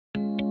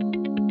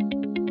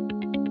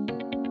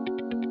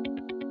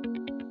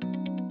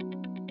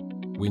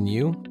When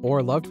you or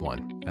a loved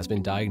one has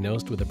been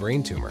diagnosed with a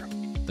brain tumor,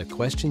 the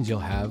questions you'll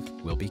have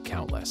will be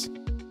countless.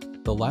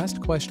 The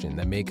last question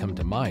that may come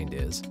to mind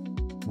is,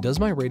 does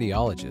my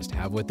radiologist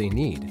have what they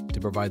need to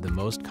provide the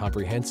most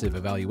comprehensive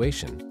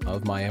evaluation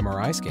of my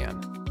MRI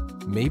scan?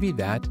 Maybe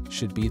that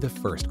should be the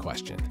first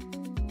question.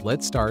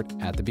 Let's start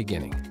at the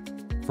beginning.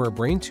 For a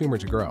brain tumor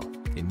to grow,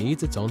 it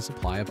needs its own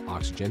supply of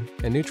oxygen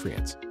and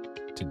nutrients.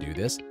 To do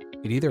this,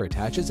 it either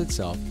attaches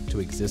itself to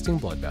existing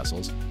blood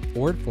vessels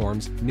or it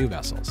forms new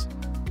vessels.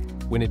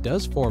 When it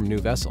does form new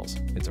vessels,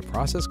 it's a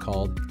process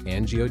called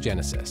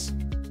angiogenesis.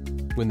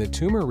 When the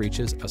tumor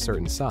reaches a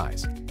certain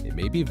size, it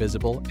may be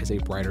visible as a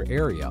brighter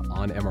area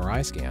on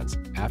MRI scans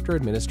after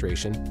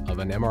administration of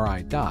an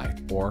MRI dye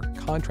or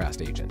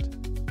contrast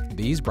agent.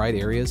 These bright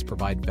areas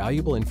provide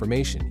valuable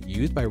information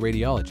used by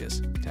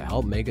radiologists to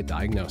help make a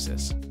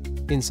diagnosis.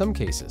 In some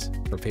cases,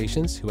 for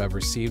patients who have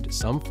received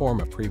some form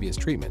of previous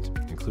treatment,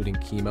 including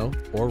chemo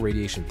or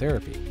radiation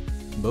therapy,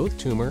 both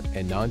tumor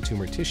and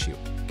non-tumor tissue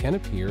can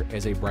appear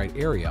as a bright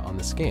area on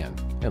the scan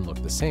and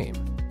look the same.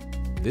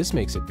 This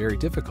makes it very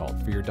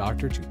difficult for your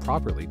doctor to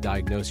properly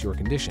diagnose your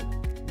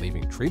condition,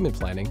 leaving treatment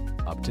planning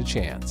up to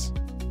chance.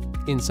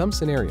 In some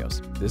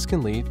scenarios, this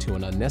can lead to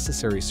an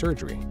unnecessary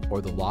surgery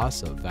or the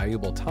loss of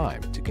valuable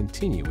time to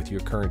continue with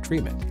your current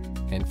treatment.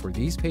 And for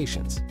these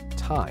patients,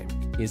 time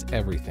is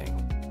everything.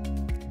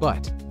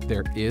 But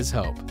there is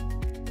hope.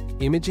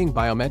 Imaging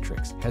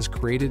Biometrics has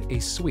created a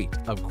suite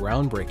of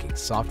groundbreaking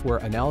software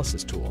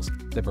analysis tools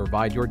that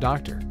provide your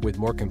doctor with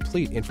more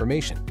complete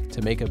information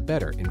to make a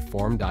better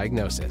informed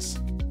diagnosis.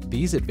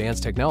 These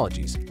advanced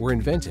technologies were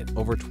invented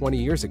over 20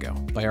 years ago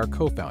by our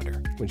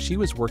co-founder when she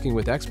was working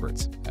with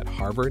experts at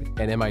Harvard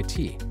and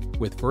MIT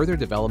with further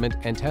development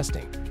and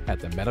testing at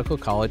the Medical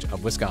College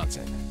of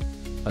Wisconsin.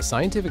 A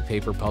scientific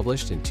paper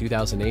published in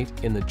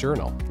 2008 in the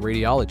journal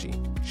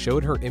Radiology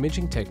showed her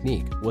imaging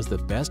technique was the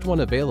best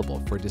one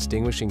available for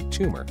distinguishing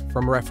tumor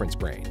from reference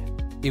brain.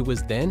 It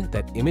was then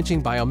that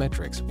Imaging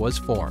Biometrics was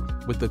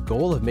formed with the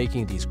goal of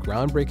making these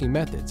groundbreaking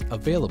methods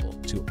available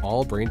to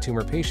all brain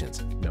tumor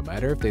patients, no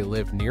matter if they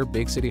live near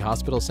big city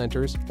hospital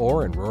centers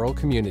or in rural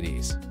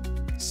communities.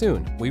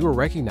 Soon, we were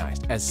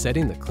recognized as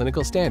setting the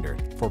clinical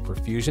standard for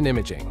perfusion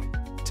imaging.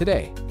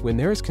 Today, when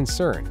there is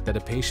concern that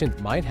a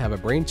patient might have a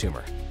brain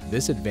tumor,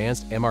 this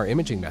advanced MR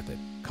imaging method,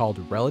 called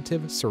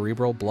relative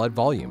cerebral blood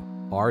volume,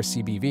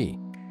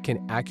 RCBV,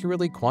 can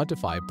accurately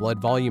quantify blood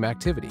volume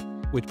activity,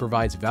 which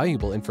provides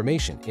valuable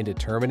information in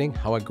determining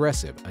how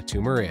aggressive a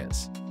tumor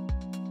is.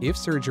 If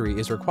surgery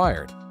is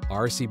required,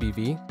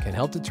 RCBV can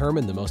help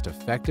determine the most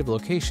effective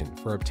location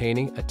for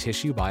obtaining a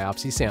tissue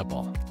biopsy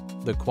sample.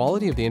 The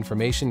quality of the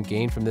information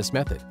gained from this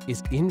method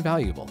is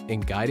invaluable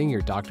in guiding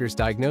your doctor's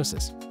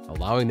diagnosis,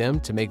 allowing them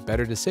to make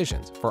better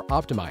decisions for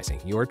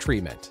optimizing your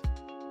treatment.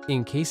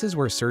 In cases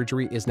where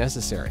surgery is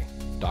necessary,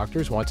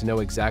 doctors want to know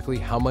exactly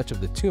how much of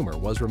the tumor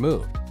was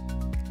removed.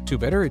 To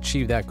better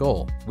achieve that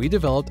goal, we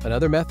developed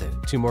another method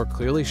to more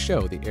clearly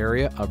show the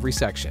area of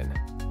resection.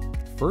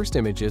 First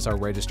images are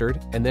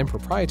registered and then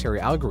proprietary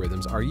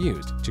algorithms are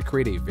used to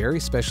create a very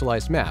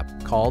specialized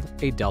map called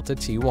a delta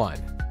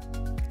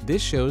T1.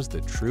 This shows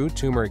the true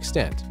tumor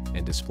extent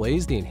and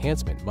displays the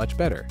enhancement much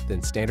better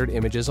than standard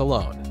images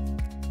alone.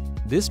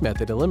 This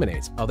method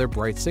eliminates other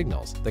bright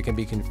signals that can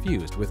be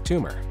confused with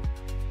tumor.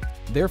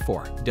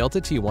 Therefore, delta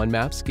T1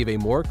 maps give a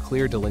more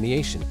clear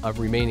delineation of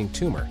remaining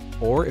tumor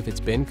or if it's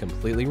been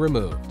completely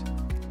removed.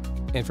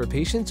 And for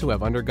patients who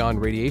have undergone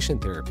radiation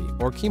therapy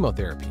or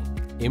chemotherapy,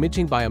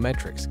 Imaging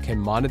Biometrics can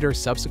monitor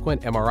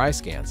subsequent MRI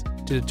scans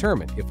to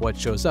determine if what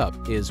shows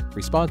up is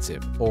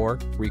responsive or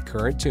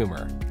recurrent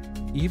tumor.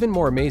 Even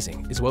more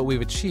amazing is what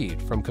we've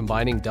achieved from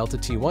combining delta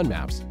T1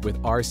 maps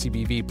with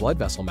RCBV blood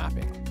vessel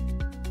mapping.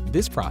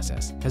 This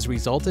process has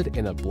resulted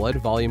in a blood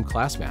volume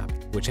class map,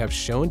 which have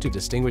shown to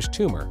distinguish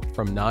tumor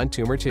from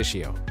non-tumor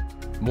tissue.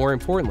 More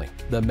importantly,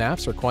 the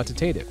maps are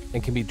quantitative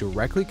and can be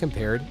directly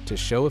compared to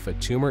show if a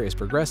tumor is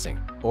progressing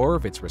or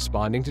if it's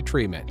responding to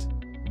treatment.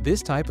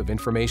 This type of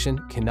information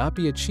cannot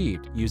be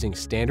achieved using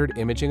standard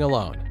imaging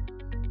alone.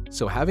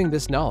 So having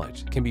this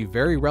knowledge can be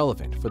very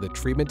relevant for the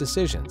treatment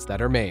decisions that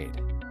are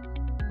made.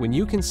 When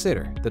you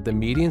consider that the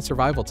median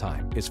survival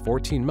time is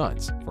 14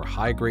 months for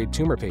high-grade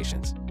tumor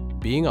patients,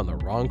 being on the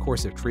wrong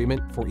course of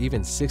treatment for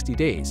even 60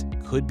 days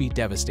could be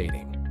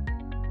devastating.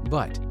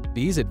 But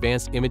these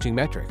advanced imaging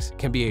metrics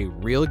can be a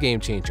real game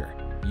changer,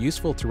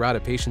 useful throughout a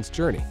patient's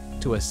journey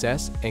to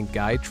assess and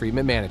guide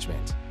treatment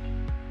management.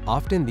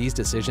 Often these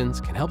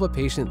decisions can help a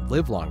patient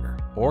live longer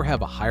or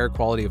have a higher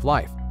quality of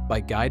life by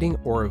guiding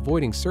or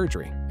avoiding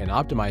surgery and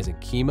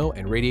optimizing chemo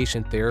and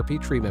radiation therapy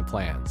treatment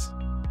plans.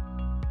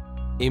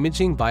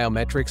 Imaging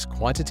Biometrics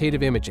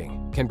quantitative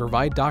imaging can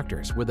provide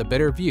doctors with a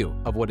better view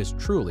of what is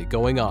truly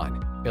going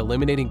on,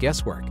 eliminating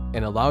guesswork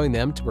and allowing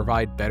them to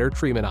provide better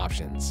treatment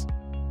options.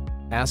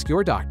 Ask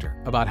your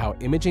doctor about how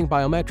Imaging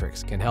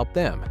Biometrics can help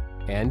them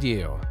and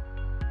you.